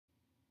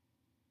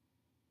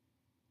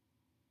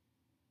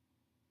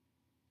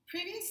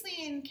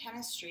Previously in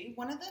chemistry,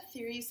 one of the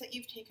theories that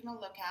you've taken a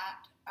look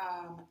at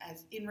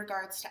as in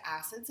regards to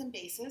acids and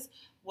bases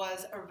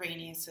was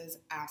Arrhenius's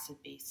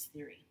acid-base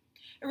theory.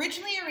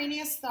 Originally,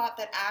 Arrhenius thought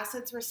that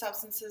acids were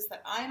substances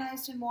that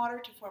ionized in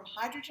water to form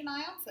hydrogen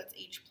ions, that's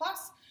H+,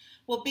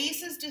 while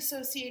bases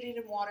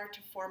dissociated in water to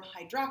form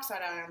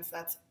hydroxide ions,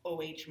 that's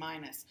OH-.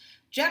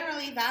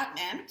 Generally, that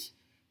meant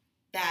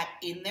that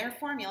in their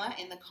formula,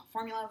 in the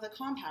formula of the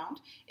compound,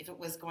 if it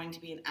was going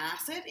to be an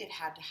acid, it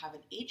had to have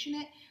an H in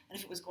it, and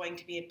if it was going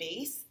to be a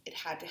base, it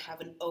had to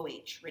have an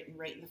OH written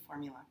right in the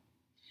formula.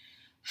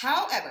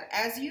 However,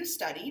 as you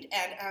studied,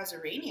 and as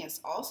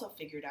Arrhenius also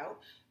figured out,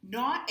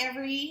 not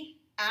every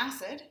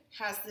acid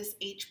has this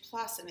H+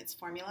 in its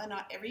formula,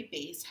 not every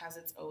base has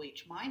its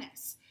OH-.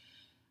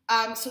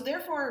 So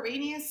therefore,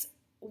 Arrhenius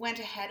went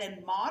ahead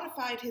and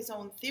modified his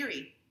own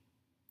theory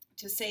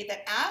to say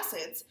that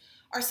acids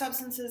are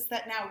substances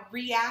that now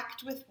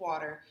react with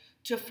water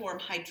to form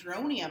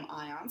hydronium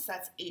ions,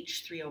 that's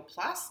H3O+.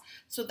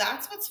 So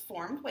that's what's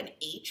formed when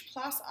H+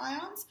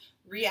 ions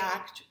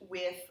react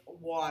with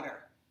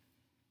water.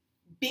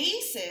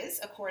 Bases,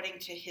 according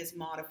to his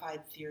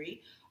modified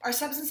theory, are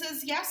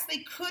substances, yes,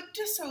 they could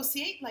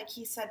dissociate, like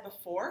he said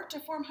before, to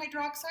form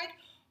hydroxide,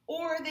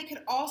 or they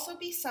could also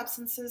be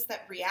substances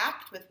that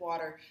react with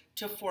water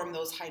to form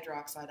those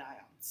hydroxide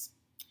ions.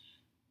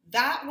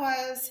 That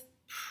was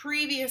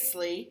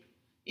previously,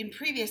 in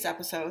previous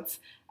episodes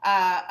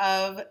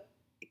of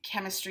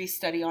chemistry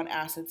study on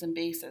acids and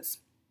bases.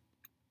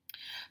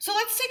 So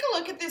let's take a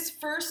look at this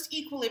first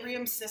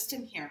equilibrium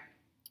system here.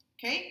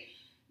 Okay,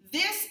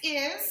 this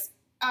is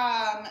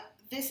a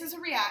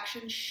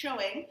reaction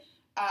showing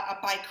a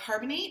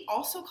bicarbonate,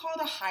 also called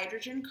a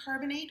hydrogen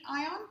carbonate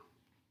ion.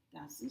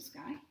 That's this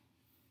guy.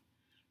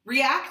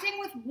 Reacting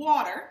with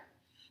water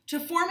to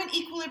form an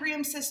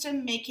equilibrium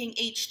system making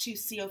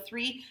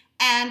H2CO3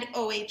 and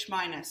OH-.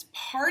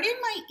 Pardon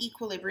my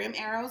equilibrium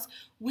arrows.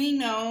 We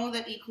know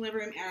that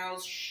equilibrium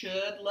arrows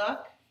should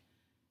look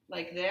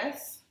like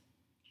this,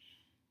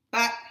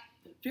 but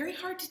very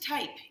hard to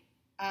type.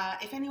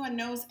 If anyone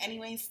knows any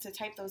ways to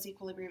type those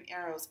equilibrium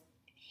arrows,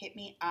 hit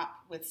me up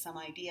with some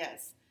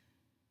ideas.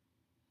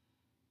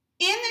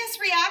 In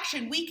this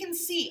reaction, we can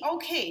see,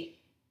 okay,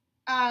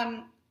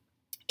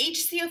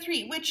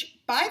 HCO3, which,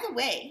 by the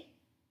way,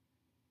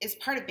 is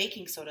part of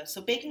baking soda.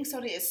 So baking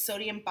soda is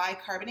sodium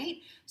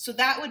bicarbonate. So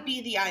that would be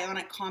the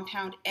ionic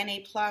compound Na+,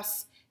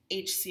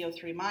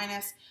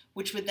 HCO3-,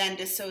 which would then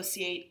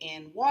dissociate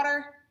in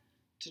water.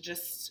 To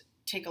just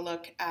take a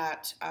look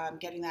at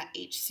getting that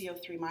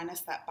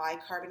HCO3-, that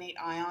bicarbonate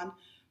ion,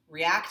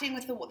 reacting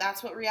with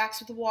that's what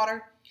reacts with the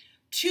water,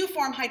 to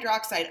form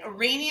hydroxide.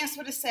 Arrhenius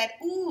would have said,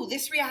 ooh,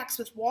 this reacts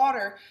with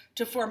water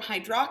to form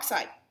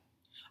hydroxide.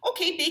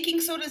 Okay,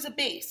 baking soda is a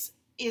base,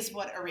 is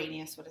what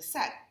Arrhenius would have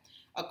said.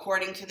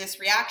 According to this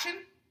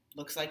reaction,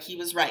 looks like he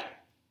was right.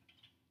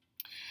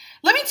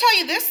 Let me tell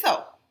you this,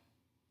 though.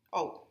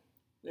 Oh,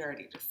 we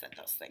already just said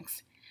those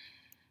things.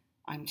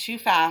 I'm too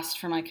fast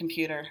for my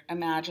computer.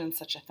 Imagine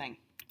such a thing.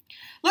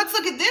 Let's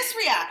look at this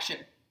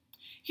reaction.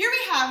 Here we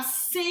have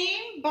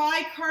same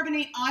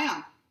bicarbonate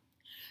ion.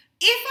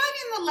 If I'm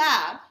in the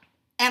lab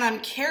and I'm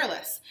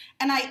careless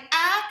and I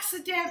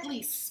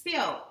accidentally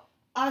spill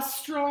a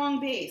strong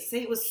base,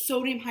 say it was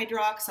sodium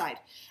hydroxide,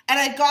 and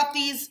I got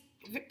these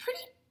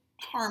pretty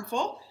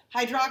harmful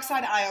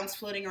hydroxide ions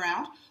floating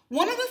around,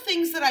 one of the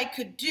things that I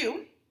could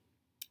do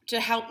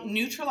to help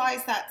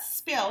neutralize that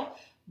spill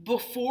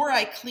before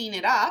I clean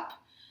it up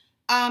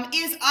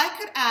is I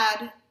could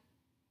add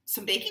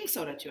some baking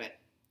soda to it.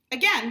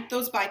 Again,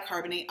 those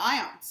bicarbonate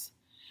ions.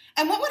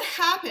 And what would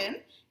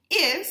happen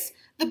is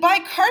the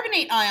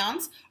bicarbonate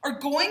ions are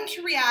going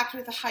to react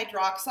with the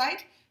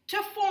hydroxide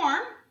to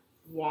form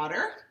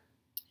water,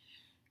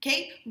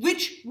 okay,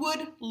 which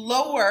would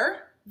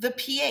lower the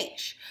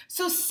pH.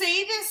 So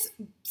say this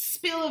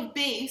spill of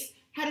base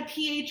had a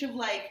pH of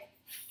like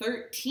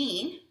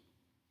 13-ish.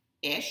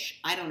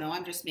 I don't know,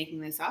 I'm just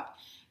making this up.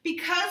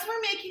 Because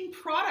we're making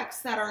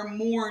products that are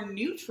more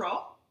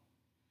neutral,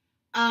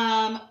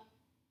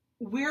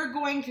 we're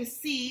going to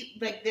see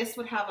like this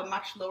would have a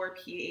much lower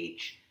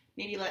pH.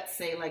 Maybe let's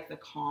say like the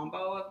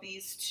combo of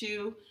these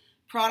two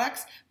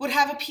products would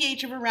have a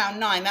pH of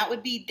around 9. That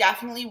would be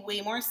definitely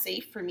way more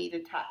safe for me to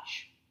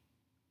touch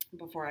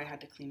before I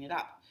had to clean it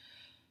up.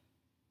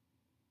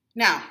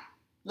 Now,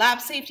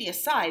 lab safety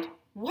aside,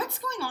 what's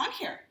going on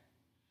here?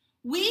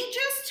 We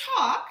just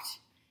talked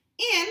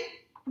in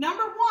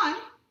number 1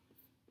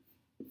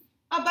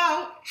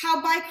 about how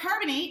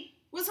bicarbonate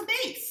was a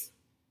base.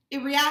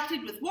 It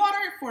reacted with water,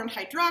 it formed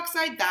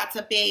hydroxide, that's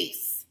a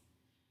base.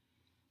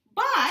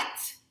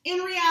 But in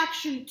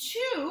reaction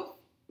 2,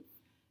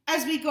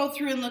 as we go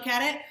through and look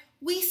at it,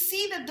 we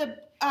see that the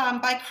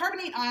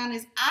bicarbonate ion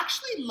is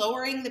actually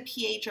lowering the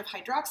pH of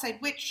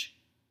hydroxide, which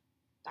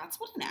that's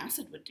what an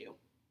acid would do.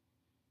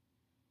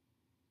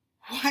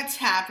 What's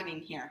happening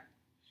here?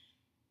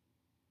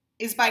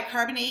 Is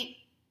bicarbonate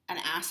an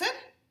acid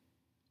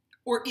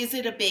or is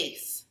it a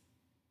base?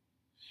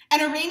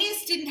 And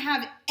Arrhenius didn't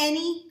have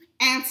any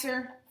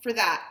answer for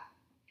that.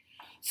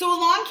 So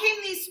along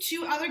came these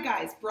two other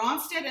guys,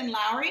 Bronsted and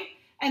Lowry,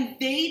 and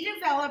they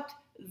developed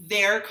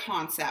their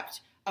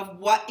concept of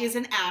what is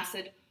an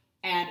acid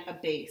and a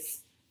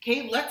base.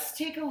 Okay, let's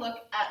take a look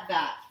at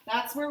that.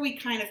 That's where we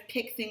kind of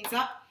pick things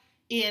up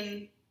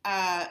in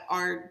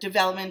our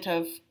development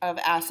of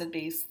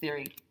acid-base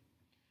theory.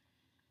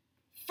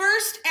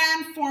 First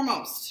and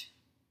foremost,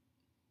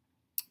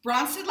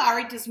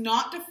 Bronsted-Lowry does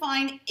not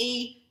define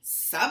a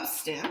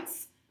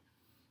substance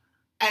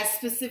as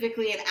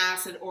specifically an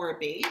acid or a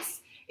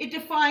base. It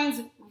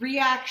defines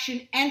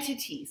reaction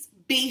entities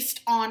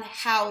based on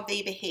how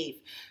they behave.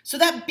 So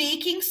that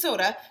baking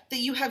soda that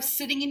you have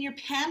sitting in your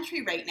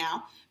pantry right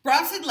now,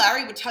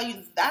 Bronsted-Lowry would tell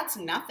you that's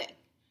nothing.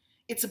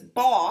 It's a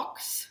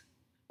box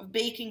of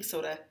baking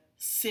soda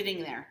sitting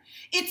there.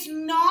 It's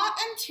not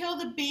until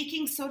the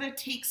baking soda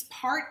takes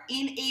part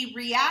in a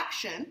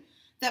reaction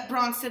that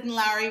Bronsted and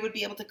Lowry would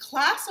be able to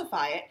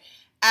classify it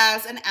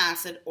as an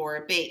acid or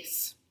a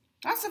base.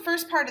 That's the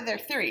first part of their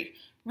theory.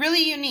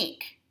 Really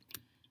unique.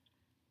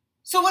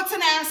 So what's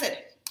an acid?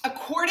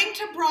 According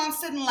to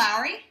Bronsted and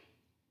Lowry,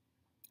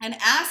 an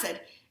acid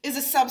is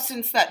a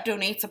substance that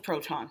donates a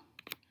proton.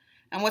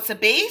 And what's a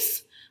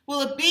base?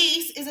 Well, a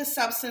base is a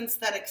substance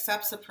that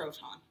accepts a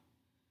proton.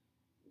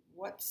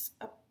 What's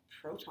a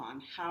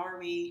proton? How are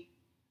we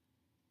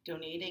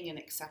donating and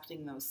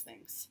accepting those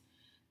things?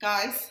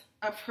 Guys,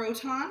 a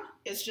proton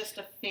is just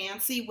a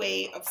fancy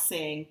way of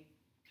saying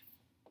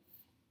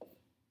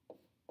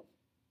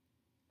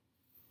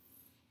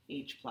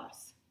H+.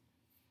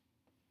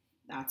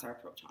 That's our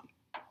proton.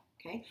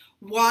 Okay?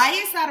 Why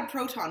is that a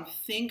proton?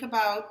 Think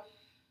about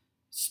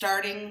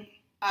starting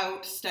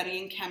out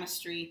studying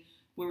chemistry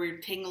where we're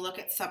taking a look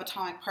at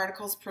subatomic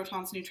particles,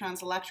 protons,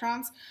 neutrons,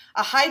 electrons.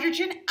 A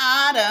hydrogen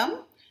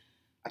atom,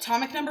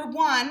 atomic number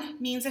 1,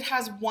 means it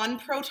has 1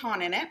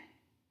 proton in it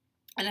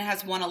and it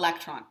has 1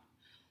 electron.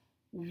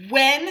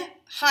 When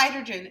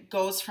hydrogen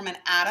goes from an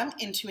atom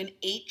into an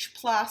H+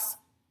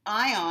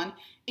 ion,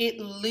 it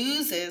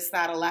loses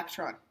that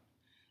electron.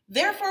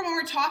 Therefore, when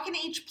we're talking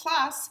H+,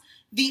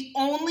 the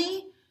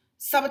only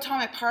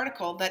subatomic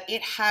particle that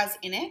it has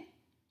in it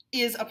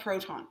is a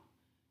proton.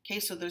 Okay,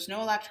 so there's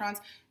no electrons,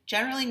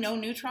 generally no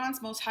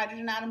neutrons. Most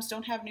hydrogen atoms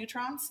don't have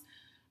neutrons.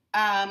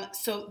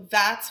 So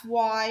that's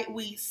why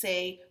we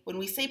say, when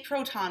we say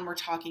proton, we're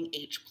talking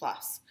H+.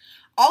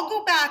 I'll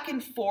go back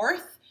and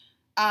forth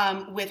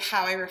with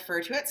how I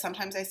refer to it.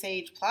 Sometimes I say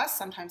H+,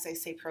 sometimes I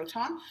say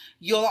proton.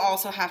 You'll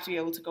also have to be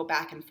able to go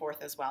back and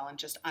forth as well and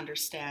just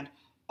understand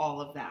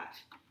all of that.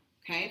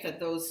 Okay, that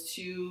those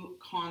two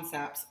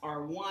concepts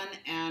are one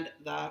and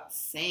the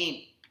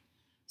same.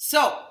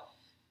 So,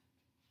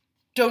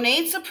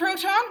 donates a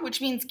proton, which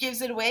means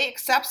gives it away,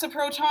 accepts a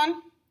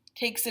proton,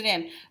 takes it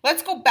in.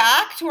 Let's go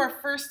back to our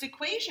first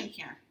equation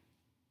here.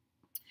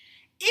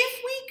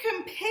 If we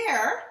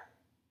compare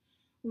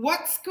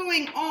what's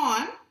going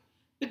on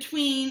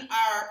between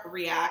our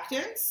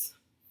reactants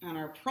and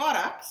our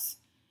products,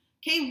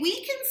 okay, we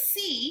can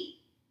see,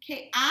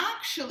 okay,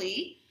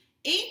 actually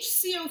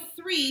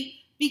HCO3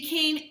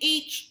 became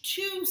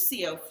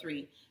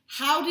H2CO3.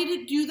 How did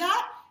it do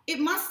that? It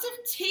must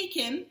have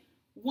taken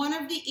one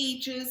of the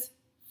H's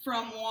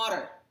from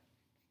water.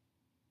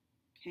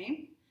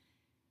 Okay?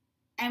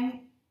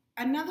 And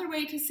another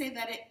way to say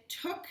that it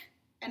took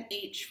an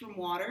H from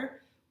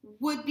water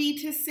would be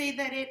to say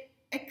that it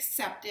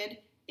accepted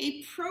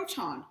a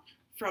proton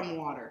from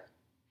water.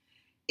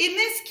 In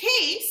this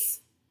case,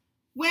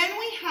 when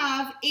we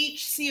have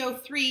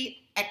HCO3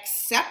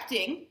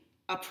 accepting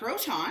a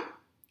proton,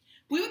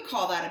 we would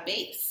call that a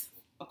base,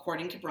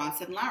 according to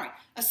Bronsted and Lowry,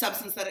 a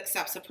substance that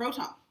accepts a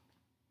proton.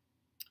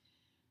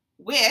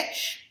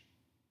 Which,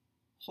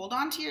 hold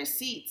on to your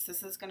seats,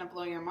 this is going to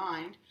blow your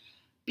mind,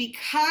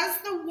 because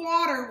the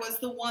water was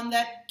the one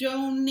that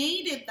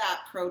donated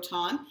that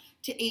proton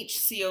to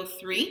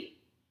HCO3,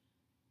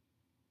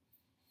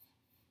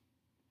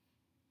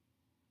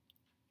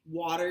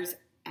 water's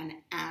an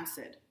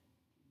acid.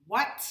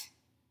 What?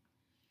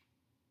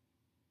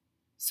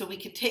 So we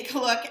could take a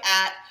look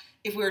at,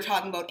 if we were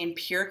talking about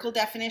empirical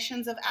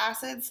definitions of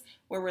acids,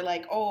 where we're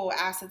like, oh,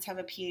 acids have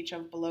a pH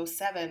of below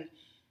 7.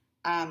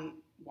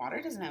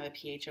 Water doesn't have a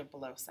pH of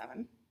below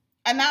 7.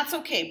 And that's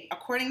okay.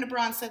 According to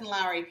Bronsted and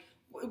Lowry,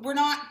 we're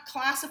not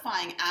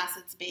classifying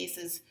acids,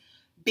 bases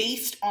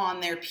based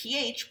on their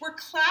pH. We're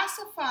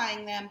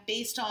classifying them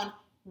based on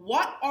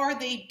what are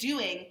they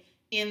doing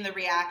in the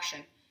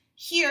reaction.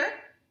 Here,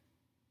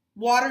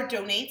 water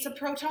donates a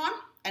proton,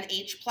 an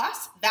H+.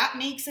 That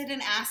makes it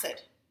an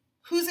acid.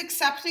 Who's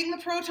accepting the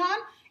proton?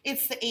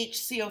 It's the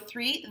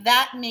HCO3.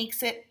 That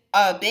makes it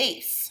a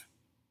base.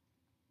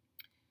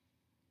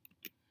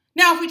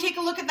 Now, if we take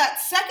a look at that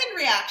second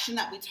reaction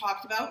that we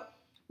talked about,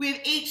 we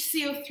have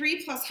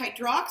HCO3 plus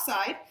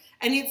hydroxide,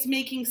 and it's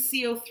making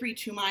CO3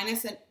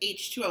 2- and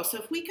H2O. So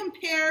if we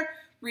compare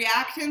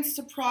reactants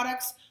to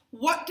products,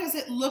 what does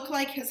it look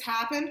like has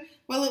happened?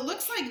 Well, it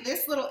looks like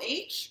this little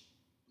H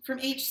from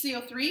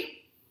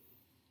HCO3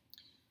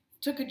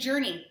 took a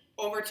journey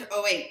over to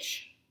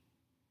OH.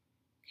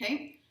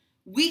 Okay?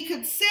 We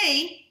could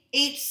say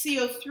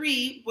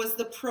HCO3 was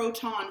the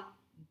proton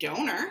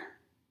donor,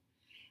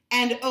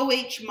 and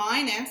OH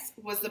minus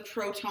was the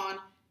proton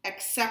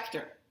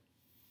acceptor.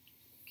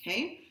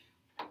 Okay?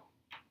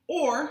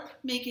 Or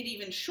make it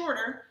even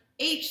shorter,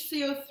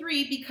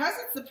 HCO3, because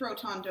it's the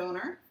proton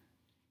donor,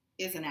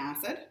 is an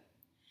acid,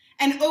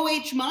 and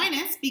OH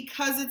minus,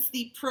 because it's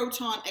the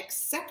proton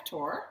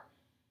acceptor,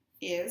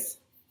 is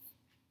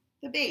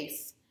the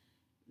base.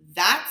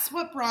 That's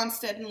what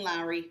Bronsted and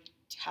Lowry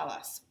tell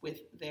us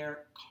with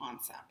their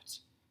concept.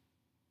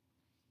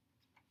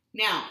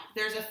 Now,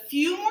 there's a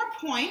few more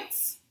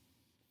points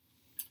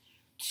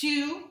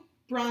to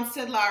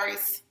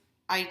Bronsted-Lowry's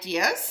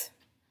ideas.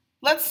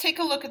 Let's take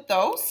a look at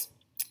those.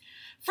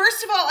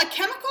 First of all, a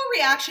chemical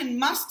reaction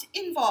must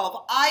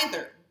involve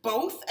either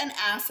both an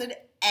acid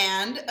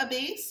and a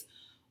base,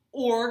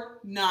 or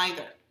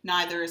neither.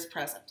 Neither is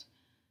present.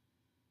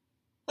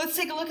 Let's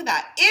take a look at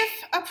that.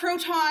 If a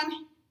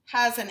proton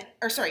has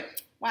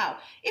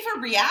if a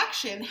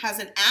reaction has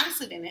an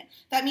acid in it,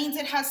 that means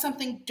it has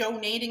something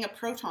donating a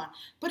proton.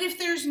 But if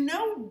there's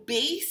no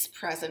base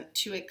present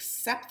to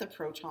accept the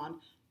proton,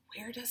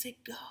 where does it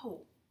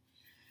go?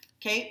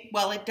 Okay,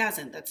 well, it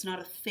doesn't. That's not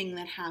a thing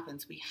that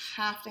happens. We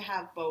have to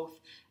have both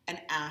an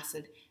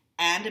acid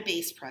and a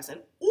base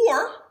present,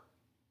 or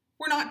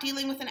we're not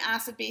dealing with an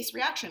acid-base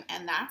reaction,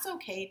 and that's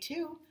okay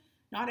too.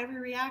 Not every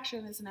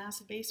reaction is an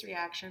acid-base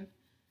reaction.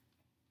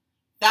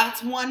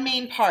 That's one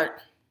main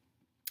part.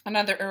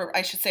 Another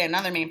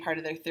main part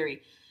of their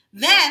theory.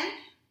 Then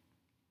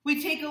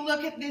we take a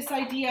look at this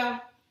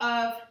idea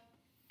of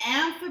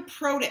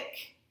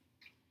amphiprotic.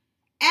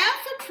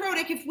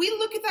 Amphiprotic, if we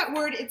look at that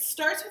word, it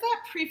starts with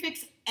that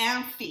prefix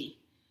amphi,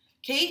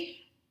 okay?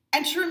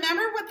 And to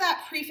remember what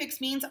that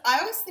prefix means, I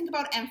always think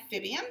about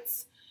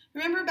amphibians.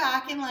 Remember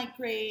back in like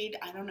grade,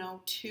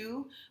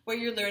 2, where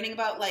you're learning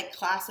about like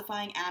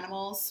classifying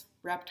animals,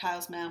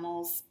 reptiles,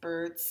 mammals,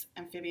 birds,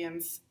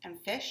 amphibians, and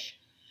fish?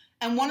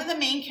 And one of the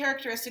main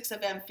characteristics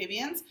of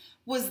amphibians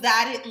was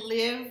that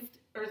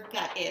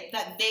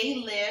they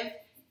live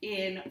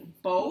in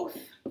both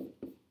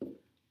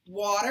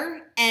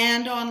water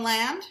and on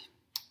land.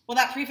 Well,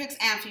 that prefix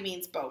amphi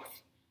means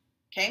both,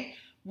 okay?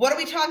 What are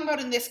we talking about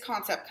in this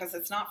concept? Because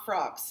it's not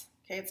frogs,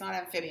 okay? It's not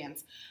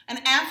amphibians. An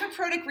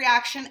amphiprotic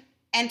reaction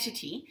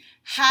entity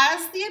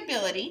has the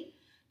ability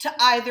to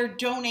either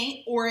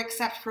donate or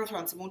accept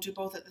protons. It won't do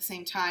both at the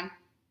same time,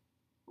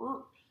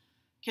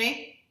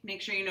 okay?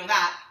 Make sure you know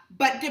that.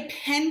 But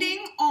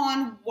depending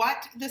on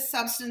what the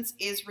substance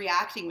is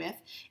reacting with,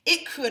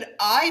 it could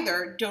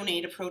either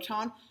donate a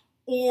proton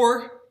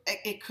or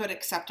it could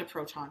accept a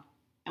proton.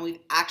 And we've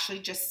actually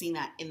just seen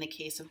that in the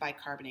case of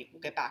bicarbonate.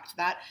 We'll get back to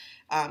that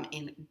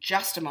in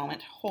just a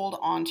moment. Hold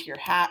on to your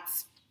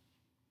hats.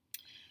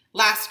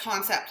 Last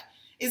concept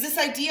is this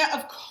idea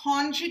of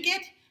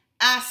conjugate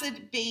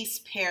acid-base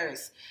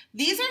pairs.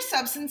 These are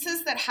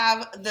substances that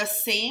have the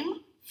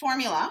same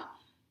formula,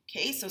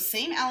 okay, so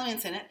same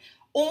elements in it,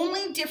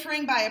 only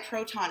differing by a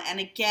proton. And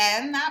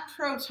again, that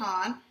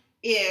proton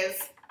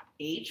is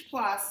H+.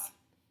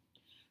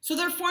 So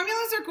their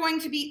formulas are going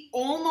to be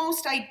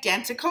almost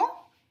identical.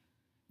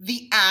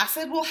 The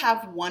acid will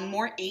have one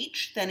more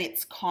H than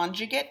its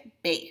conjugate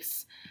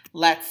base.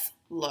 Let's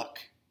look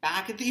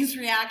back at these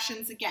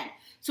reactions again.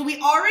 So we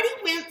already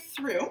went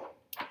through,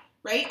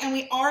 right? And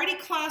we already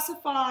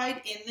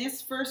classified in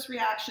this first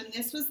reaction,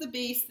 this was the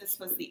base, this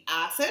was the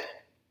acid.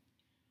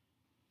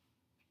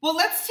 Well,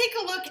 let's take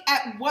a look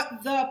at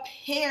what the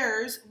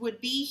pairs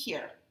would be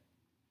here,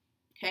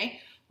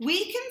 okay?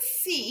 We can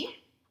see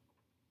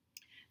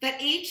that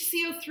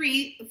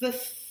HCO3, the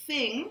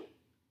thing,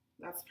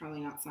 that's probably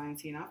not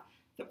sciencey enough,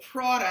 the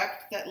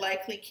product that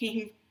likely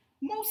came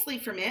mostly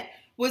from it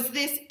was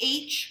this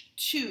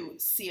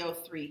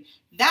H2CO3.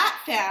 That,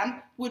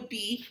 fam, would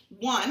be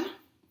one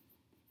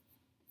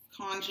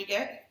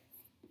conjugate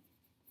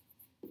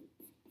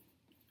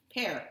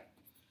pair,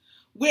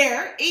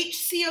 where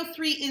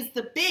HCO3 is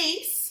the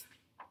base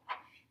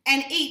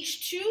and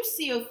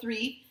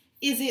H2CO3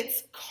 is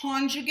its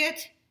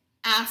conjugate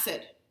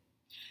acid.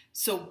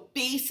 So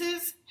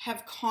bases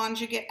have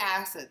conjugate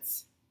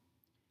acids.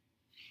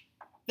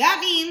 That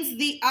means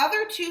the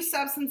other two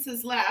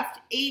substances left,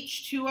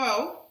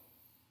 H2O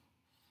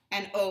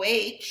and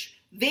OH,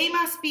 they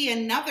must be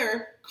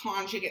another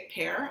conjugate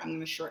pair. I'm going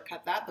to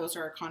shortcut that. Those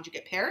are our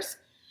conjugate pairs.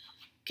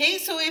 Okay,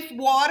 so if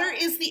water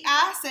is the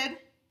acid,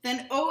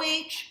 then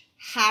OH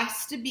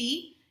has to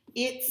be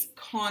its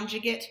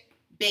conjugate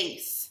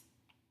base.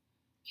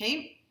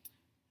 Okay,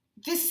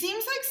 this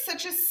seems like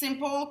such a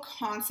simple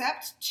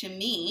concept to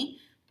me,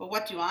 but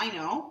what do I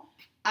know?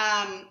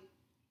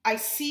 I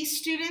see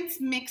students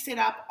mix it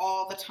up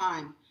all the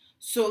time.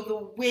 So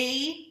the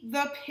way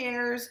the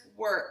pairs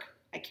work,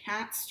 I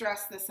can't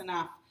stress this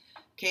enough,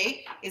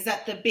 okay, is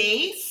that the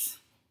base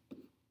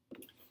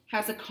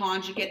has a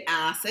conjugate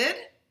acid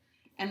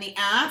and the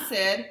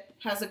acid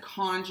has a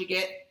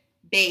conjugate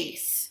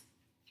base.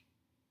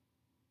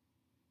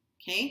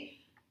 Okay,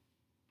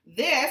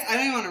 this, I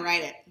don't even want to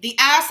write it. The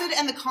acid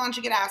and the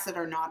conjugate acid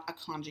are not a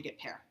conjugate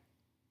pair.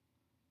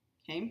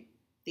 Okay,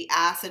 the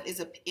acid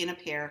is in a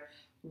pair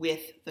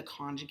with the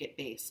conjugate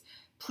base.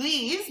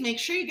 Please make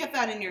sure you get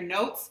that in your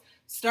notes.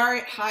 Star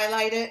it,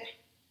 highlight it,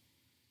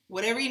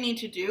 whatever you need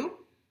to do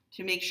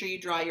to make sure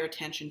you draw your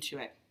attention to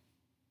it.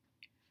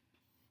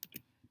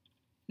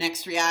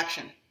 Next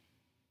reaction.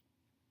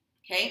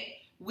 Okay,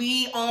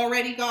 we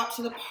already got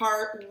to the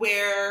part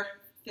where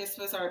this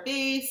was our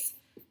base,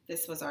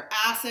 this was our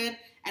acid,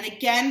 and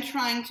again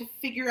trying to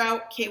figure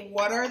out, okay,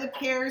 what are the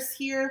pairs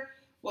here?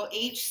 Well,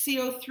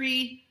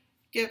 HCO3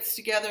 gets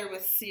together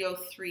with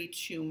CO3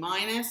 2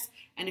 minus,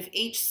 and if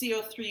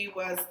HCO3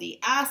 was the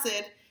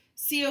acid,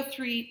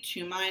 CO3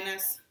 2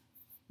 minus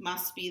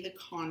must be the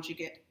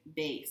conjugate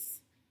base.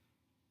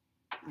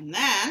 And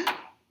then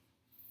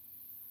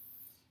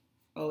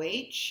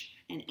OH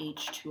and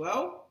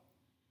H2O.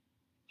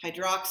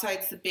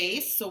 Hydroxide's the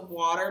base, so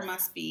water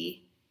must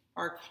be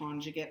our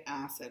conjugate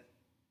acid.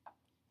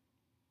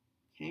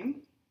 Okay.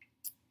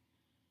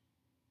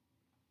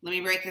 Let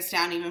me break this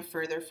down even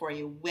further for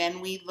you.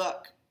 When we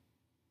look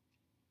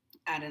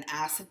at an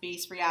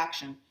acid-base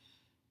reaction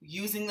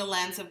using the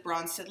lens of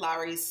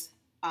Bronsted-Lowry's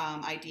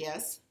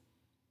ideas,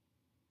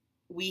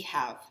 we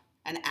have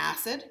an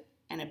acid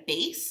and a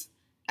base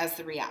as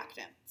the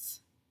reactants.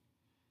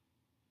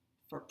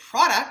 For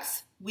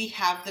products, we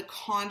have the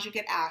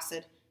conjugate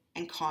acid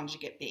and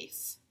conjugate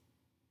base.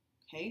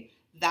 Okay,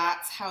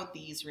 that's how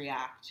these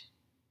react.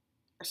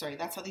 Or sorry,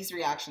 that's how these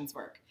reactions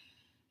work.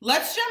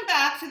 Let's jump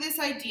back to this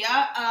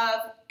idea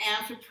of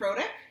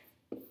amphiprotic.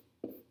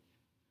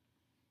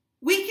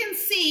 We can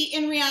see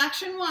in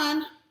reaction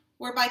 1,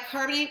 where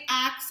bicarbonate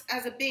acts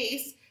as a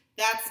base,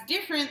 that's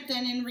different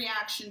than in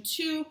reaction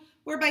 2,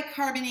 where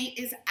bicarbonate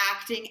is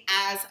acting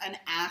as an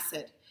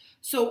acid.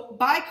 So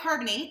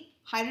bicarbonate,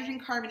 hydrogen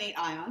carbonate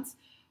ions,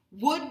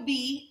 would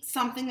be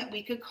something that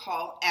we could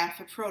call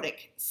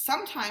amphiprotic.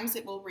 Sometimes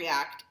it will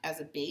react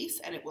as a base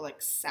and it will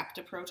accept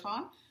a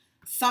proton.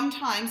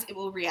 Sometimes it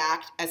will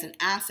react as an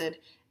acid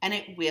and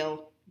it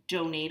will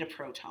donate a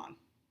proton.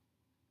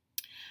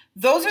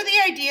 Those are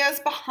the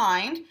ideas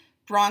behind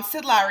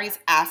Bronsted-Lowry's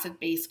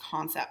acid-base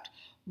concept.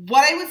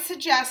 What I would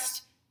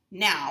suggest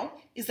now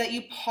is that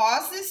you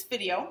pause this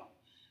video,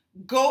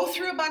 go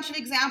through a bunch of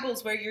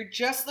examples where you're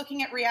just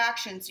looking at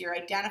reactions, you're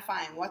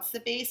identifying what's the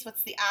base,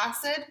 what's the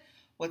acid,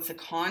 what's the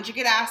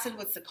conjugate acid,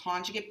 what's the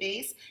conjugate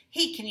base.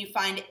 Hey, can you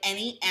find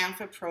any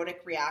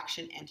amphiprotic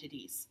reaction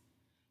entities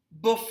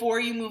before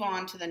you move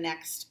on to the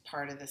next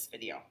part of this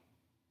video?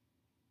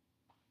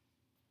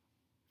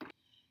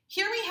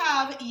 Here we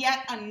have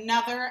yet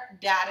another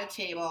data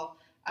table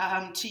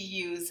to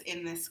use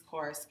in this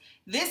course.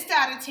 This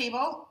data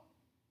table,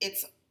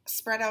 it's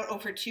spread out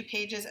over 2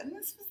 pages, and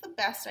this was the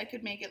best I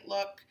could make it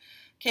look.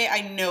 Okay,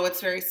 I know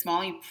it's very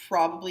small. You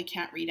probably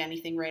can't read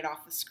anything right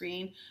off the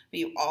screen, but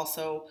you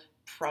also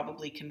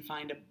probably can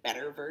find a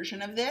better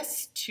version of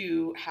this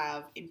to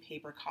have in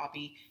paper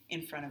copy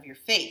in front of your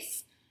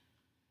face.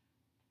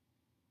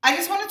 I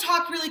just want to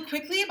talk really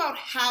quickly about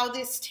how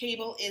this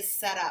table is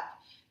set up.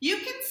 You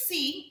can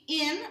see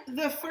in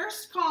the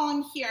first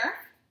column here,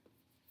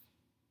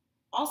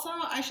 also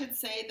I should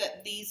say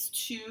that these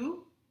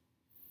two,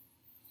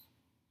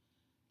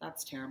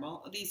 that's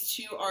terrible, these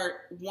two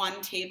are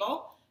one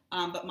table,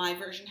 but my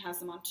version has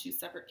them on 2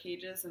 separate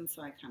pages, and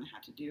so I kind of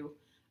had to do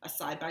a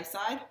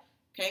side-by-side.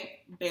 Okay,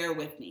 bear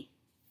with me.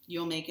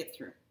 You'll make it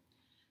through.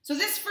 So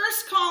this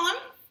first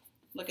column,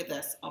 look at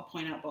this, I'll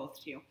point out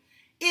both to you,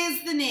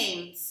 is the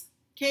names.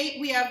 Okay,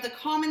 we have the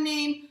common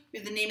name, we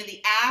have the name of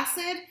the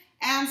acid,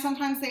 and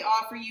sometimes they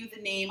offer you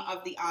the name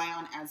of the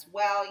ion as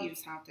well. You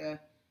just have to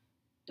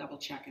double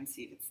check and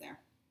see if it's there.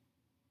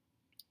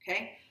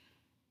 Okay,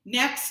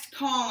 next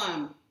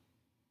column.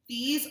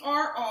 These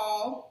are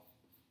all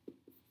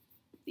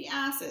the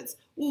acids.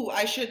 Ooh,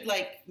 I should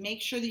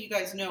make sure that you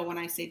guys know when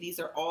I say these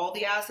are all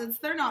the acids,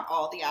 they're not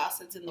all the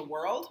acids in the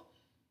world,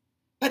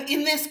 but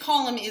in this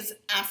column is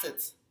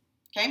acids,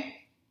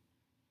 okay?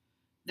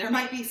 There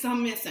might be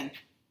some missing.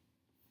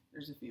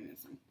 There's a few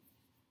missing.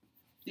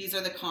 These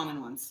are the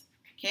common ones,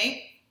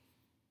 okay?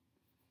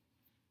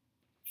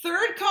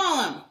 Third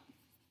column,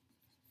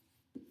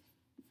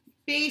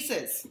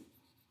 bases.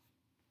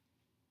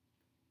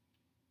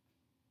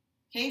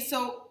 Okay,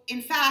 so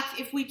in fact,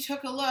 if we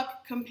took a look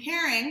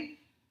comparing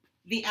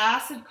the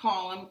acid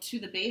column to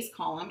the base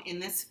column in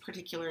this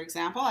particular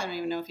example, I don't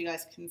even know if you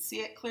guys can see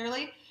it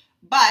clearly,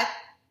 but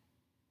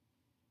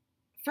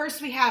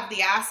first we have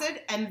the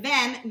acid, and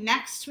then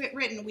next to it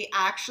written, we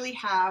actually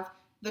have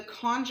the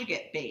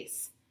conjugate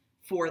base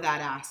for that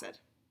acid,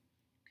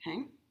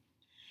 okay?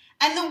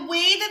 And the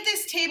way that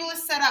this table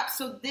is set up,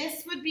 so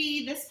this would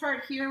be, this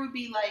part here would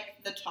be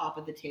like the top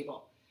of the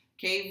table,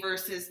 okay,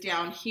 versus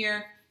down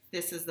here,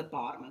 this is the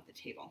bottom of the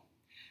table.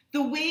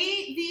 The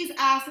way these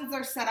acids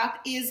are set up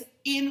is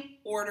in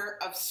order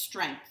of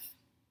strength.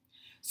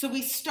 So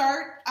we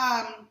start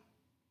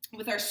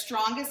with our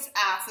strongest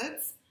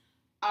acids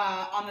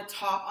on the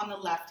top on the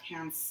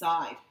left-hand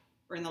side,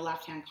 or in the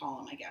left-hand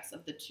column, I guess,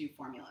 of the 2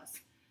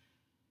 formulas.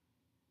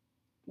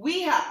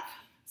 We have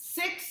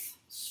 6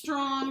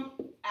 strong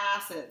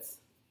acids.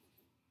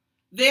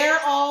 They're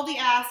all the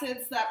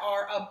acids that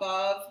are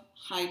above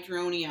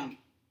hydronium.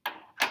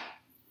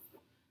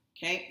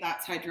 Okay,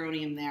 that's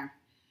hydronium there.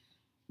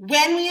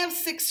 When we have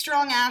 6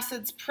 strong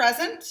acids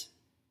present,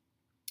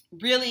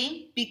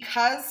 really,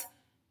 because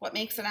what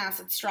makes an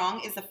acid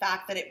strong is the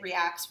fact that it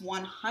reacts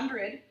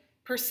 100%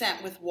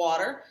 with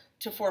water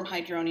to form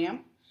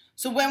hydronium.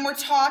 So when we're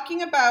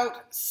talking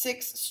about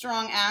 6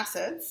 strong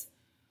acids,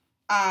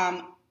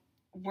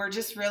 we're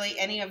just really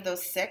any of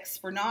those 6.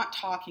 We're not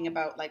talking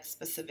about like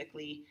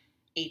specifically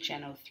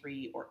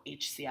HNO3 or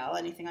HCl,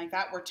 anything like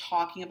that. We're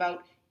talking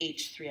about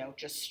H3O,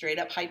 just straight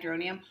up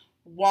hydronium.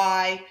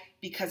 Why?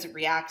 Because it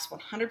reacts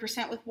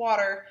 100% with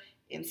water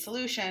in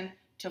solution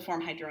to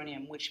form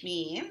hydronium, which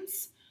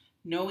means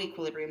no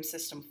equilibrium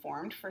system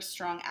formed for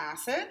strong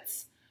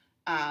acids,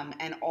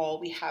 and all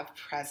we have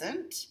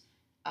present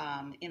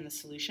in the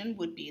solution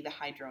would be the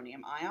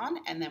hydronium ion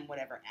and then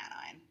whatever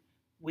anion,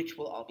 which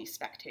will all be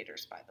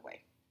spectators, by the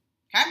way.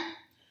 Okay?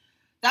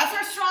 That's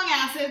our strong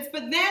acids,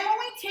 but then when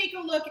we take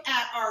a look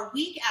at our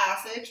weak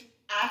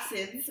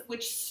acids,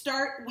 which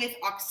start with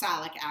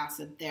oxalic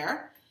acid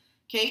there,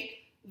 okay,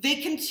 they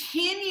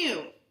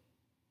continue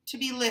to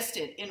be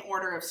listed in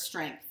order of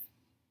strength.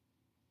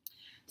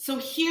 So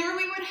here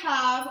we would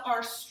have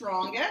our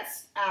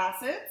strongest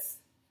acids.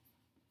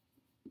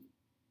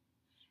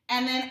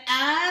 And then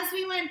as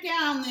we went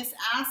down this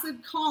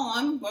acid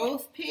column,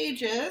 both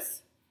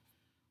pages,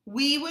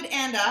 we would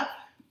end up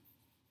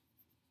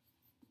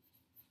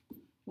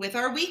with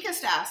our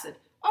weakest acid.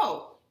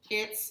 Oh,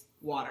 it's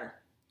water.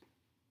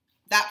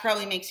 That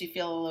probably makes you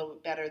feel a little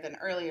bit better than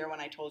earlier when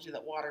I told you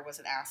that water was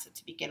an acid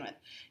to begin with.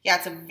 Yeah,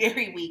 it's a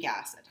very weak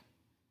acid.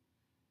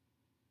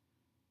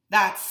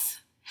 That's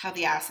how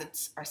the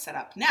acids are set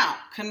up. Now,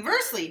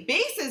 conversely,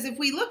 bases, if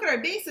we look at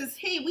our bases,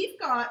 hey, we've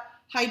got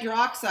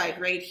hydroxide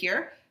right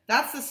here.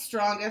 That's the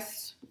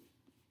strongest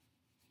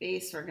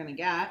base we're going to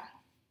get.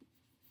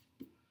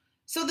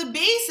 So the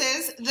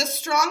bases, the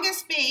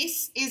strongest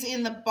base is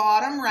in the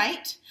bottom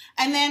right.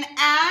 And then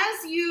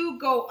as you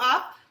go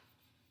up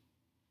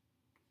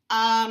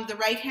the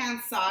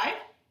right-hand side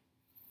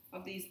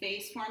of these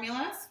base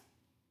formulas,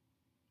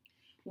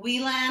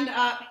 we land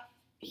up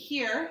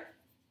here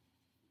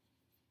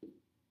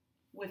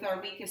with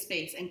our weakest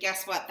base. And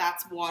guess what?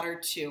 That's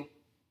water too.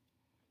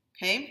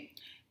 Okay?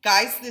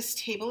 Guys, this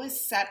table is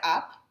set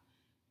up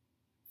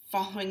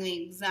following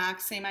the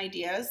exact same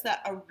ideas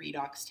that a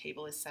redox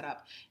table is set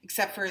up,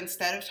 except for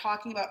instead of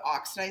talking about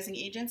oxidizing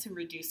agents and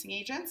reducing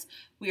agents,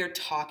 we are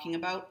talking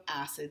about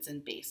acids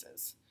and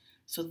bases.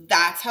 So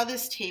that's how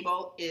this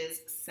table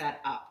is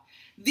set up.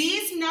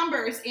 These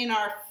numbers in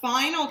our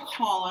final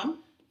column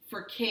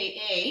for Ka,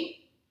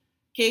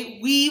 okay,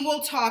 we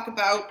will talk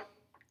about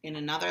in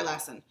another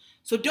lesson.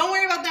 So don't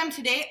worry about them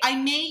today. I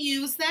may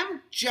use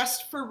them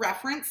just for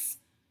reference,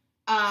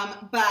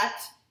 but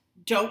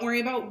don't worry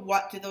about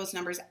what do those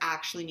numbers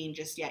actually mean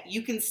just yet.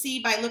 You can see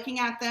by looking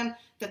at them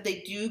that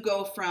they do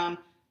go from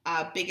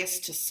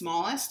biggest to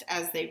smallest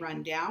as they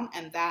run down,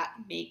 and that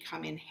may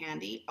come in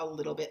handy a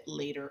little bit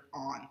later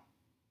on.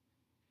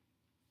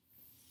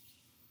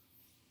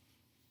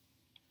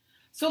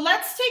 So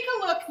let's take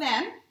a look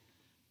then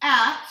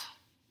at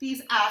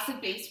these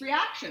acid-base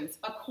reactions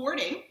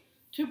according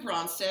to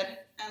Bronsted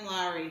and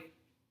Lowry.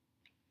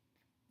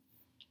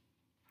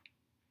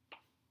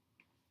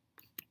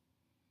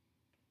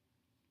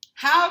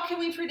 How can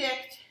we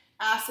predict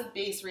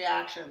acid-base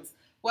reactions?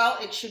 Well,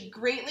 it should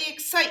greatly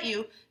excite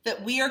you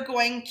that we are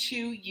going to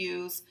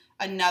use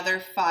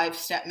another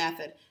 5-step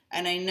method.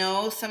 And I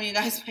know some of you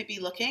guys might be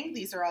looking.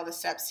 These are all the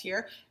steps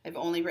here. I've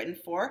only written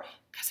 4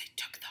 because I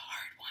took the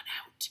hard one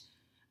out.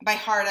 By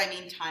hard, I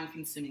mean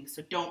time-consuming,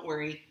 so don't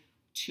worry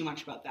too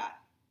much about that.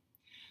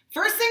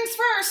 First things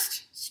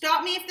first,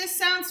 stop me if this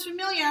sounds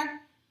familiar.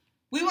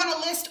 We want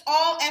to list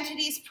all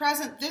entities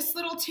present. This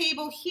little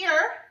table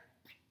here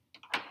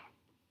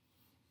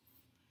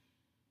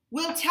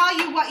will tell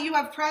you what you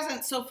have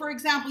present. So for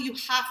example, you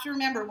have to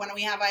remember when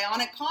we have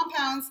ionic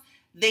compounds,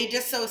 they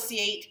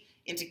dissociate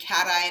into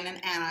cation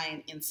and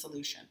anion in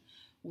solution.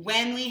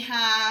 When we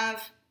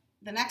have,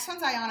 the next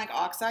one's ionic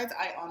oxides,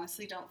 I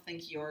honestly don't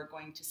think you're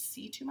going to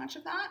see too much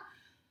of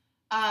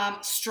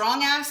that.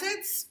 Strong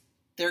acids,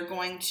 they're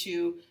going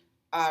to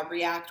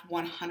react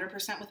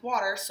 100% with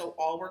water, so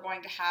all we're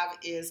going to have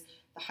is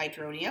the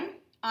hydronium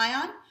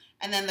ion,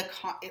 and then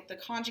the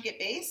conjugate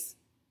base,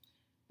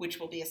 which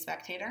will be a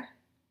spectator,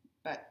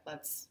 but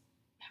let's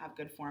have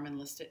good form and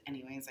list it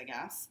anyways, I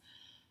guess.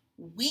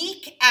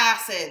 Weak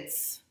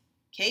acids,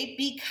 okay,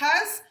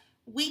 because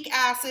weak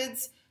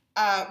acids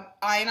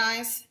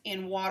ionize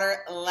in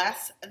water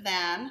less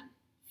than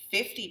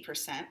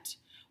 50%,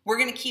 we're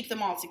going to keep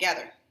them all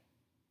together.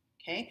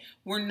 Okay,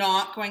 we're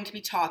not going to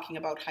be talking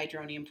about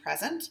hydronium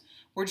present.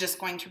 We're just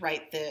going to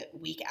write the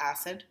weak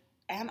acid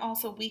and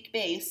also weak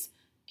base,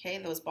 okay,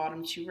 those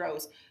bottom 2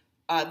 rows.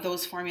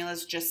 Those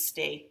formulas just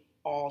stay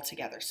all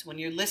together. So when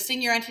you're listing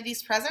your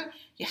entities present,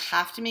 you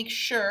have to make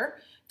sure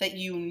that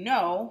you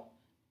know,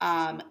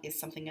 is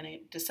something going to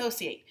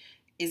dissociate?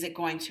 Is it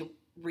going to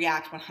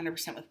react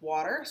 100% with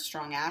water,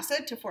 strong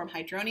acid, to form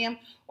hydronium?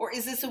 Or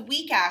is this a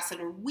weak acid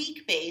or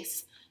weak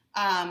base,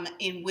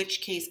 in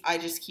which case I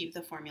just keep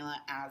the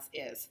formula as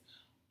is?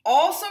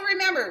 Also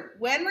remember,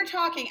 when we're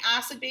talking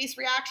acid-base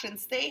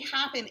reactions, they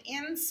happen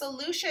in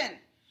solution,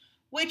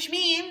 which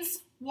means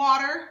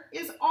water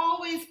is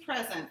always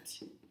present.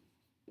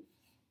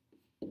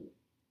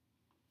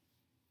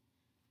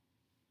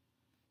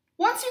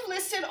 Once you've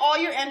listed all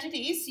your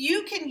entities,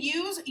 you can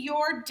use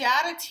your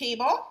data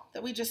table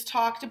that we just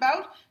talked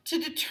about to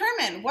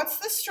determine what's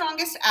the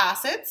strongest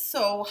acid,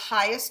 so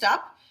highest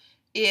up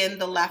in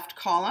the left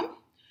column,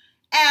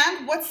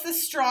 and what's the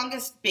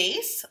strongest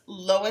base,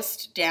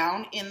 lowest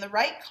down in the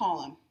right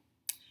column.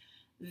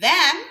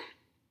 Then,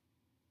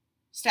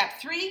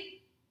 step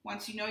 3,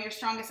 once you know your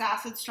strongest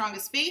acid,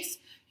 strongest base,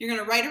 you're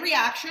going to write a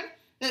reaction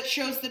that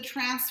shows the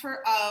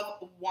transfer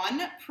of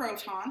one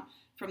proton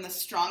from the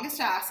strongest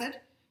acid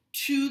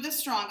to the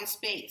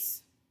strongest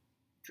base.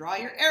 Draw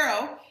your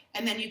arrow,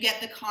 and then you get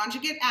the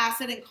conjugate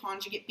acid and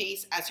conjugate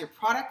base as your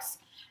products.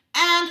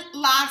 And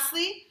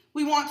lastly,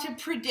 we want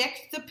to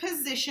predict the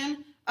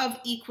position of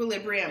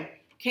equilibrium.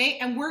 Okay,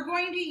 and we're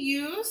going to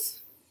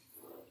use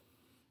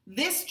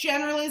this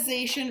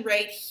generalization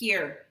right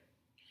here.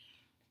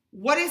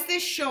 What is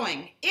this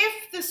showing?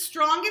 If the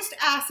strongest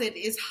acid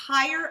is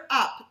higher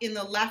up in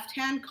the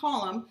left-hand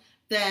column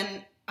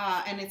than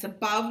and it's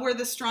above where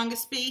the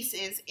strongest base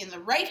is in the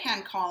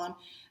right-hand column,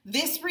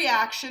 this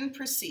reaction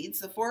proceeds,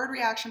 the forward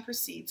reaction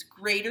proceeds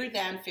greater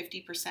than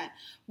 50%,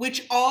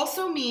 which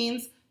also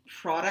means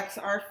products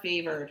are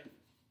favored.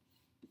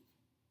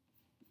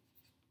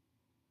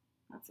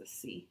 That's a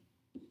C.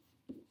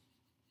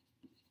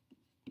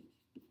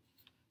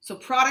 So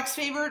products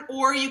favored,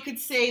 or you could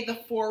say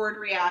the forward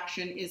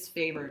reaction is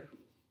favored.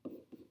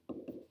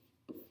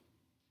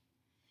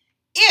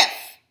 If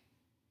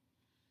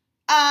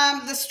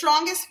the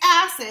strongest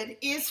acid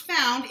is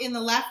found in the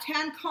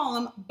left-hand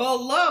column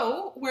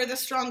below where the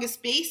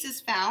strongest base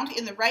is found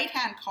in the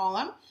right-hand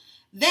column,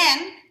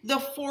 then the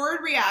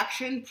forward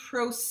reaction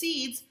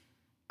proceeds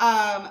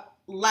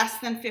less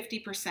than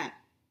 50%.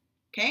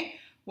 Okay?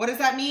 What does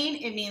that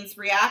mean? It means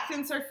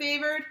reactants are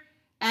favored,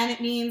 and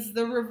it means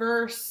the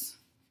reverse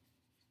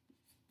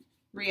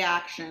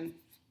reaction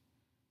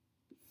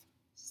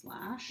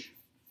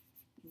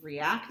 /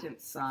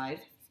 reactant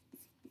side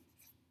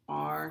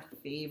are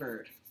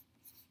favored.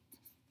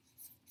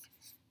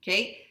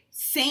 Okay,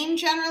 same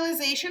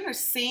generalization or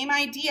same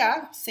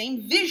idea,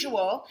 same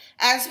visual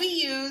as we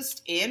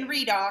used in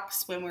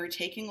redox when we were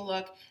taking a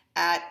look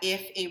at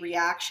if a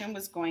reaction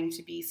was going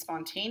to be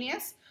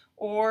spontaneous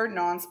or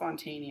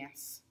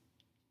non-spontaneous.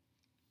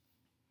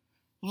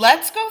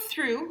 Let's go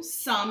through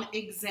some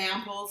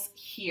examples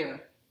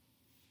here.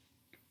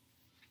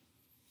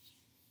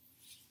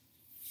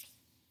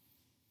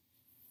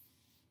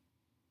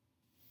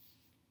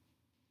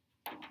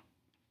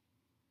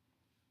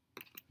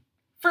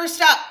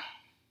 First up,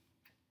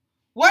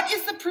 what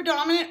is the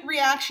predominant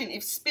reaction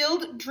if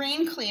spilled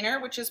drain cleaner,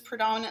 which is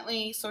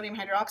predominantly sodium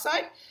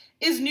hydroxide,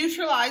 is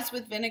neutralized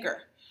with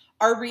vinegar?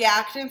 Are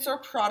reactants or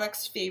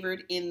products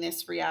favored in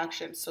this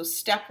reaction? So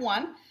step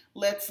 1,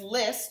 let's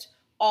list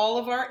all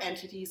of our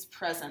entities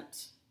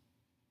present.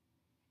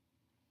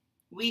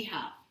 We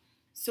have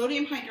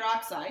sodium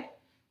hydroxide,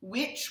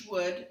 which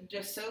would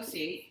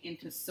dissociate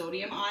into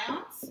sodium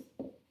ions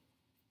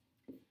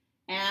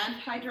and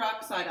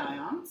hydroxide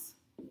ions.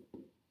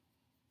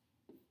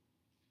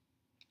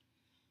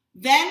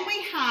 Then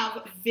we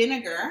have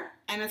vinegar,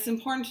 and it's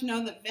important to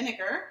know that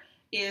vinegar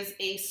is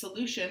a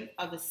solution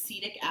of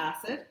acetic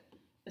acid.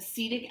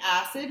 Acetic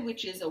acid,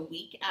 which is a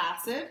weak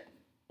acid,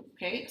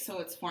 okay, so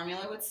its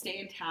formula would stay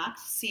intact,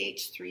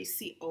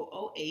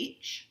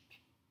 CH3COOH.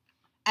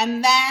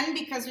 And then,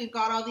 because we've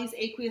got all these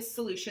aqueous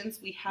solutions,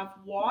 we have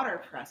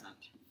water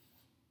present.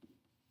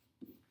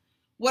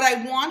 What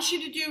I want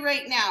you to do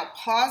right now,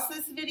 pause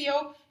this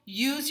video,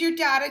 use your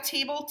data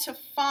table to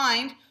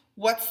find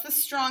what's the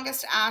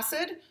strongest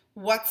acid,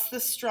 what's the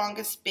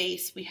strongest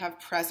base we have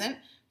present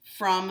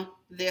from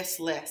this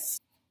list.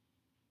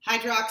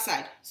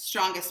 Hydroxide,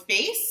 strongest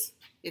base.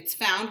 It's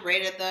found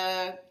right at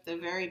the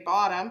very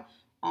bottom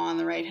on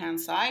the right-hand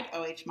side,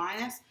 OH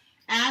minus.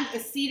 And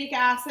acetic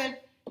acid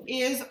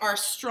is our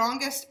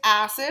strongest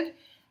acid.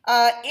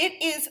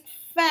 It is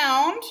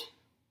found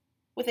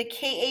with a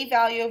Ka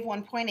value of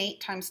 1.8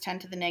 times 10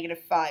 to the negative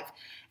 5.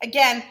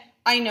 Again,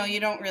 I know you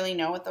don't really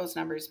know what those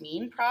numbers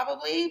mean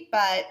probably,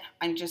 but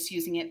I'm just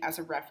using it as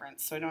a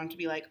reference. So I don't have to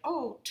be like,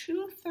 oh,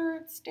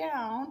 2/3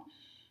 down.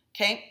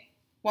 Okay,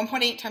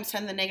 1.8 times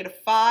 10 to the negative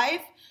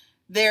 5.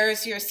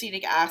 There's your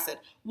acetic acid.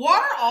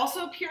 Water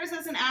also appears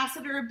as an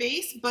acid or a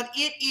base, but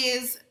it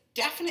is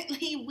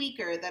definitely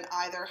weaker than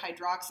either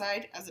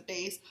hydroxide as a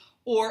base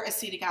or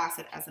acetic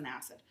acid as an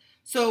acid.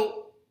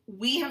 So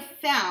we have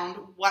found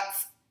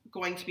what's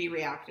going to be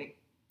reacting.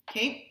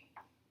 Okay,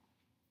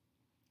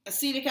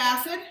 acetic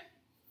acid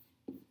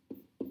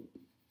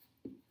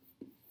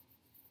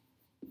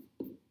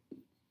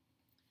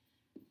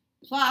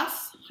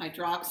plus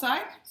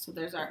hydroxide, so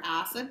there's our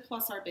acid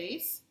plus our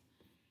base,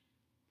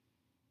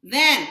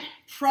 Then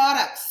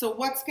products. So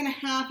what's going to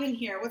happen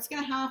here? What's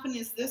going to happen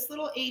is this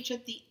little H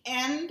at the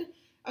end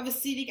of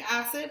acetic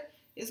acid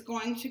is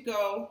going to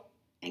go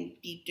and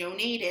be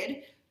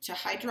donated to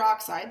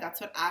hydroxide.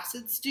 That's what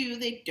acids do.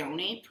 They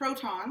donate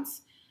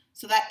protons.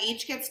 So that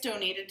H gets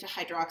donated to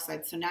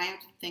hydroxide. So now you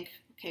have to think,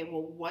 okay,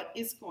 well, what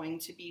is going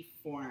to be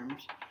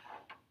formed?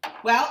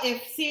 Well,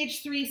 if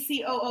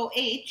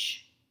CH3COOH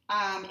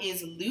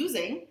is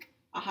losing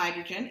a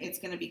hydrogen, it's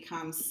going to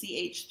become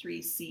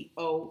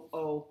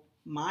CH3COO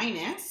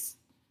minus.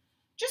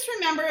 Just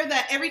remember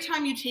that every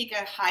time you take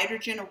a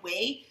hydrogen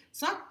away,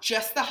 it's not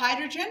just the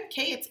hydrogen,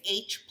 okay, it's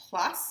H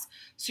plus,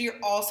 so you're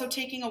also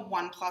taking a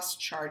 1 plus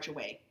charge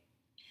away.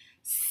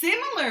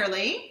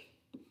 Similarly,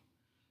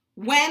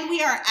 when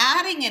we are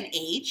adding an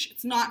H,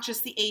 it's not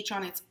just the H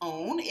on its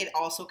own, it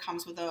also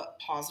comes with a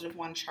positive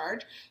 1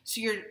 charge,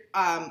 so your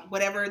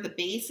whatever the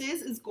base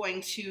is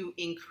going to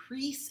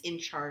increase in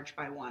charge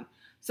by 1.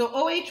 So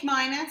OH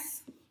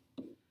minus,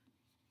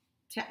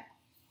 to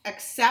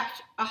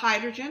accept a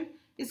hydrogen,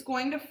 is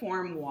going to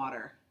form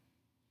water,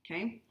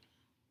 okay?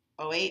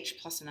 OH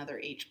plus another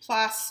H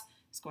plus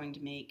is going to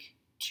make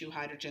 2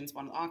 hydrogens,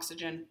 1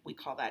 oxygen. We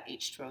call that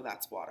H2O,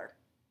 that's water.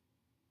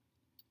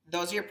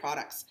 Those are your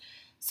products.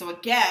 So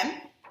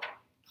again,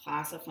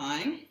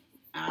 classifying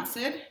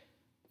acid,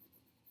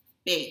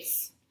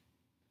 base.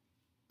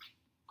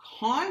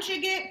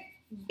 Conjugate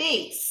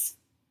base,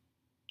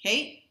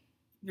 okay?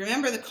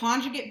 Remember, the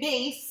conjugate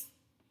base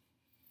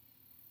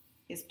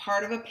is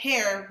part of a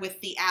pair with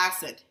the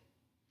acid.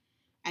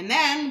 And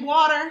then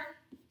water,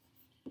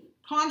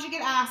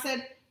 conjugate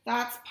acid,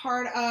 that's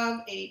part of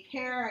a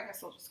pair, I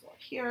guess I'll just go up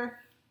here,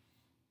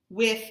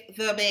 with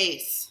the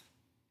base.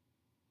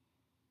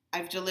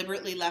 I've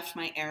deliberately left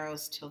my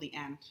arrows till the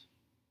end.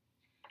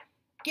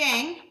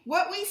 Gang,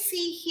 what we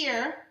see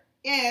here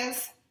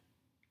is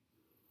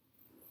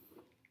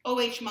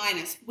OH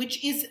minus,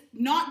 which is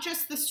not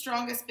just the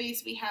strongest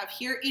base we have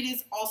here, it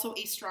is also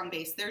a strong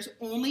base. There's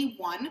only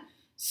one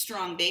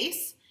strong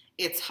base,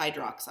 it's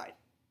hydroxide.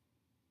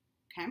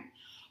 Okay?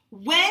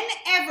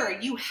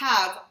 Whenever you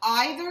have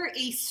either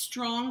a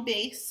strong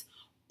base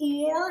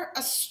or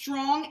a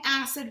strong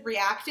acid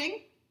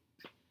reacting,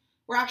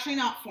 we're actually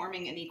not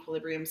forming an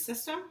equilibrium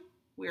system.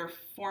 We're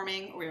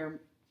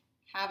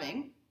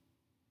having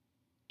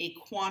a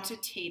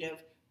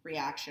quantitative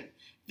reaction.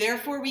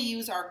 Therefore, we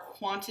use our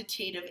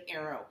quantitative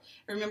arrow.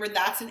 Remember,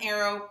 that's an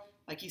arrow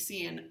like you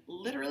see in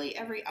literally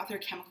every other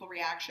chemical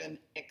reaction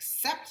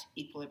except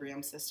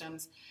equilibrium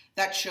systems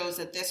that shows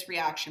that this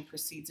reaction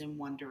proceeds in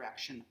one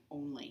direction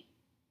only.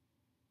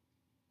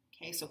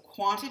 Okay, so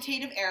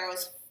quantitative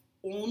arrows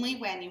only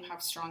when you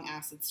have strong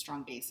acids,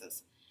 strong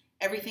bases.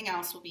 Everything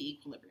else will be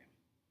equilibrium.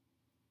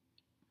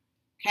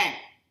 Okay,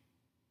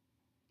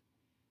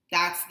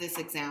 that's this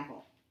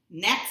example.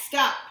 Next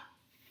up,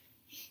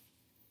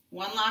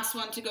 one last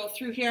one to go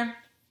through here.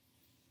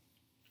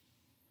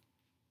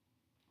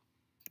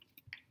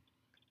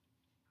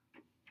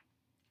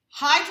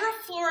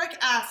 Hydrofluoric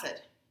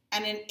acid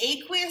and an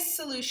aqueous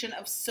solution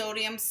of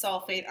sodium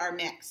sulfate are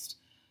mixed.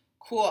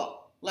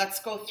 Cool.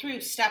 Let's go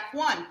through. Step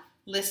 1,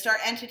 list our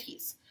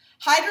entities.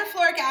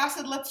 Hydrofluoric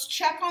acid, let's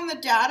check on the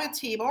data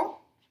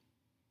table.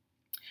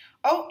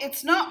 Oh,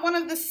 it's not one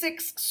of the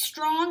 6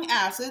 strong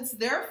acids,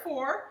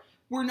 therefore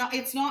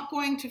it's not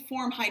going to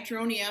form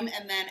hydronium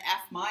and then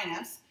F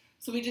minus.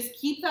 So we just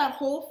keep that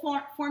whole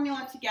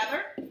formula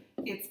together.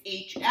 It's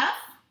HF.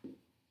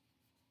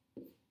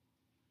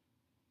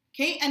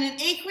 Okay, and an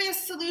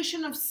aqueous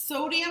solution of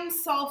sodium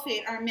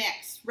sulfate are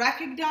mixed.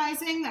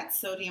 Recognizing that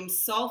sodium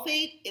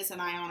sulfate is an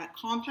ionic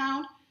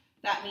compound.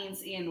 That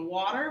means in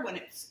water, when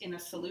it's in a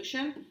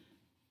solution,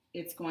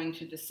 it's going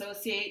to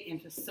dissociate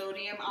into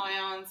sodium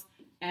ions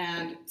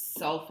and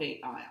sulfate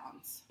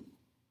ions.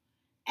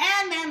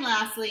 And then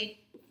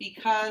lastly,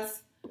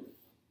 because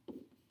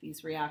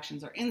these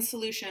reactions are in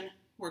solution,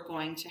 we're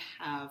going to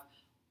have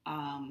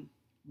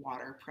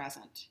water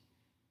present.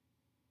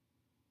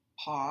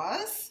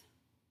 Pause.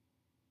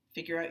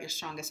 Figure out your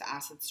strongest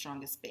acid,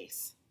 strongest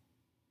base.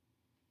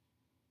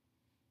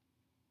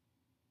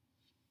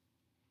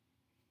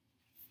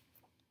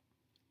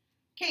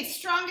 Okay,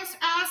 strongest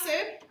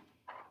acid,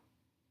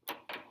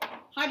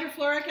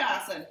 hydrofluoric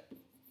acid.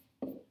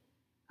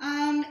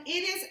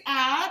 It is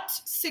at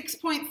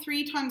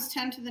 6.3 times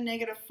 10 to the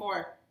negative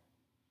 4.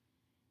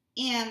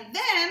 And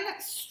then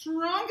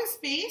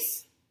strongest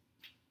base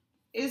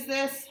is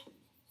this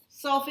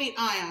sulfate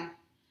ion.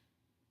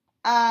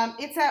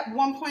 It's at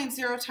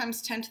 1.0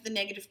 times 10 to the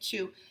negative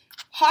 2.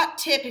 Hot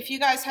tip, if you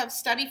guys have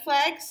study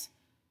flags,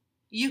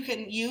 you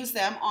can use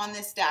them on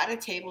this data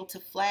table to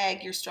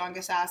flag your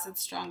strongest acid,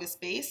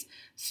 strongest base,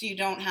 so you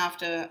don't have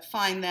to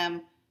find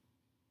them,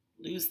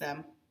 lose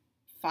them,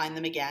 find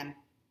them again,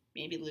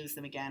 maybe lose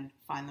them again,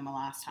 find them a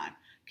last time.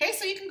 Okay,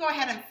 so you can go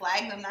ahead and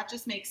flag them. That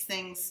just makes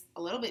things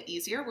a little bit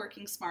easier,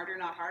 working smarter,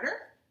 not harder.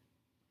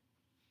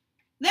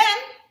 Then,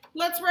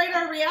 let's write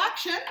our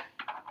reaction.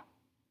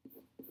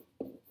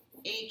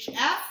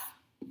 HF,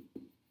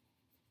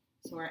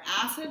 so our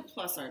acid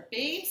plus our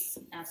base,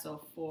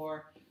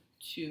 SO4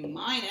 2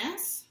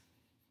 minus.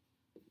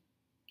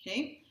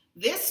 Okay,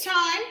 this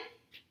time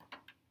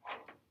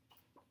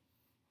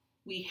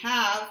we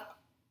have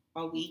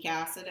a weak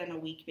acid and a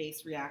weak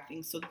base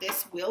reacting. So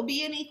this will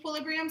be an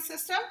equilibrium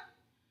system.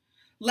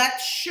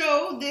 Let's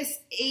show this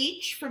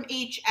H from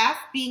HF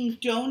being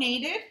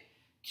donated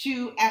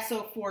to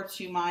SO4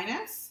 2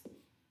 minus.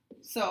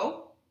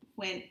 So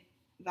when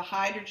the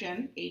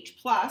hydrogen, H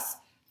plus,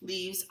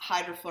 leaves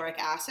hydrofluoric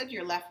acid,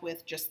 you're left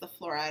with just the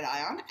fluoride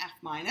ion, F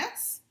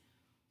minus.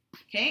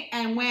 Okay,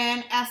 and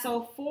when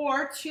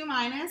SO4 2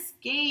 minus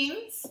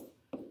gains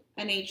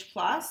an H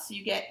plus,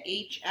 you get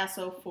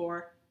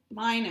HSO4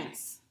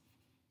 minus.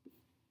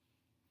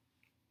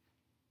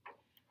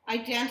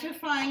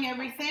 Identifying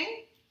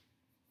everything,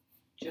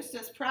 just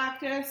as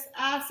practice,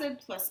 acid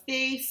plus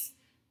base.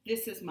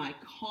 This is my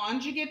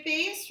conjugate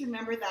base.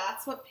 Remember,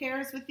 that's what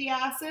pairs with the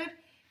acid.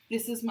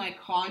 This is my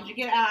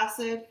conjugate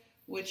acid,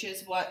 which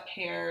is what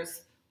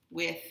pairs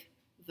with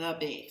the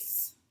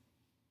base.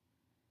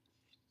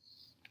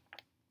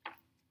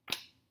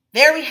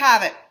 There we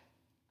have it.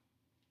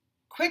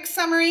 Quick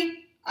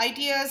summary,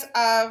 ideas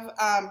of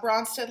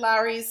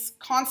Bronsted-Lowry's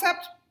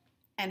concept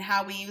and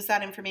how we use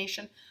that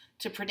information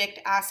to predict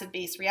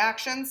acid-base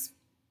reactions.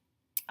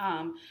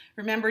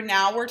 Remember,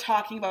 now we're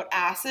talking about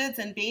acids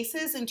and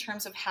bases in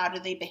terms of how do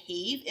they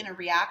behave in a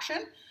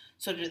reaction.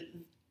 So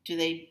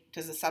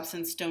does a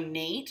substance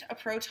donate a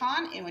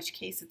proton, in which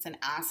case it's an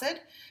acid?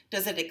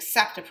 Does it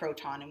accept a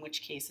proton, in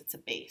which case it's a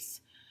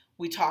base?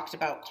 We talked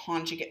about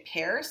conjugate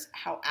pairs,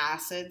 how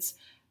acids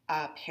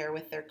pair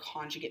with their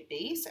conjugate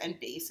base and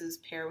bases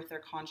pair with their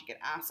conjugate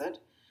acid.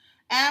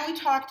 And we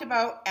talked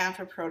about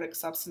amphiprotic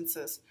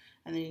substances.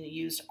 And then you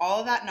used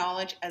all of that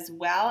knowledge as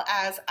well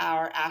as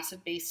our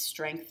acid-base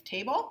strength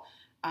table,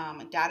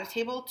 data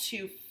table,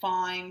 to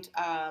find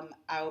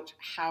out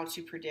how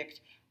to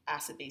predict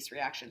acid-base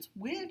reactions,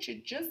 which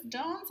it just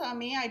dawns on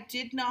me I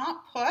did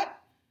not put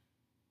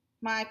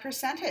my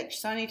percentage.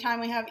 So anytime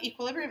we have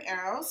equilibrium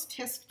arrows,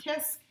 tisk,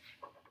 tisk,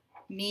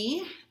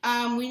 me,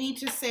 we need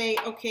to say,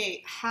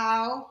 okay,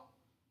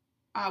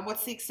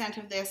 what's the extent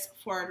of this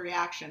forward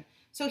reaction?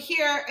 So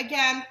here,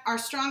 again, our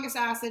strongest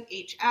acid,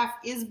 HF,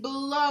 is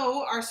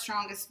below our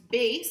strongest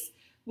base,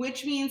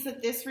 which means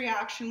that this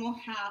reaction will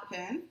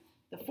happen,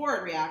 the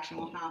forward reaction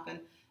will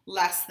happen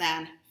less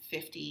than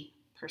 50%.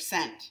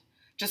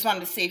 Just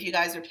wanted to see if you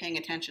guys are paying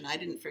attention. I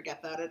didn't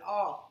forget that at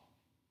all.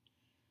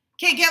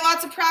 Okay, get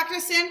lots of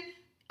practice in.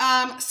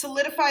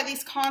 Solidify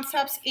these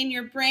concepts in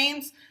your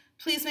brains.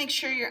 Please make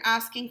sure you're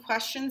asking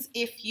questions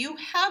if you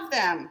have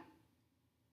them.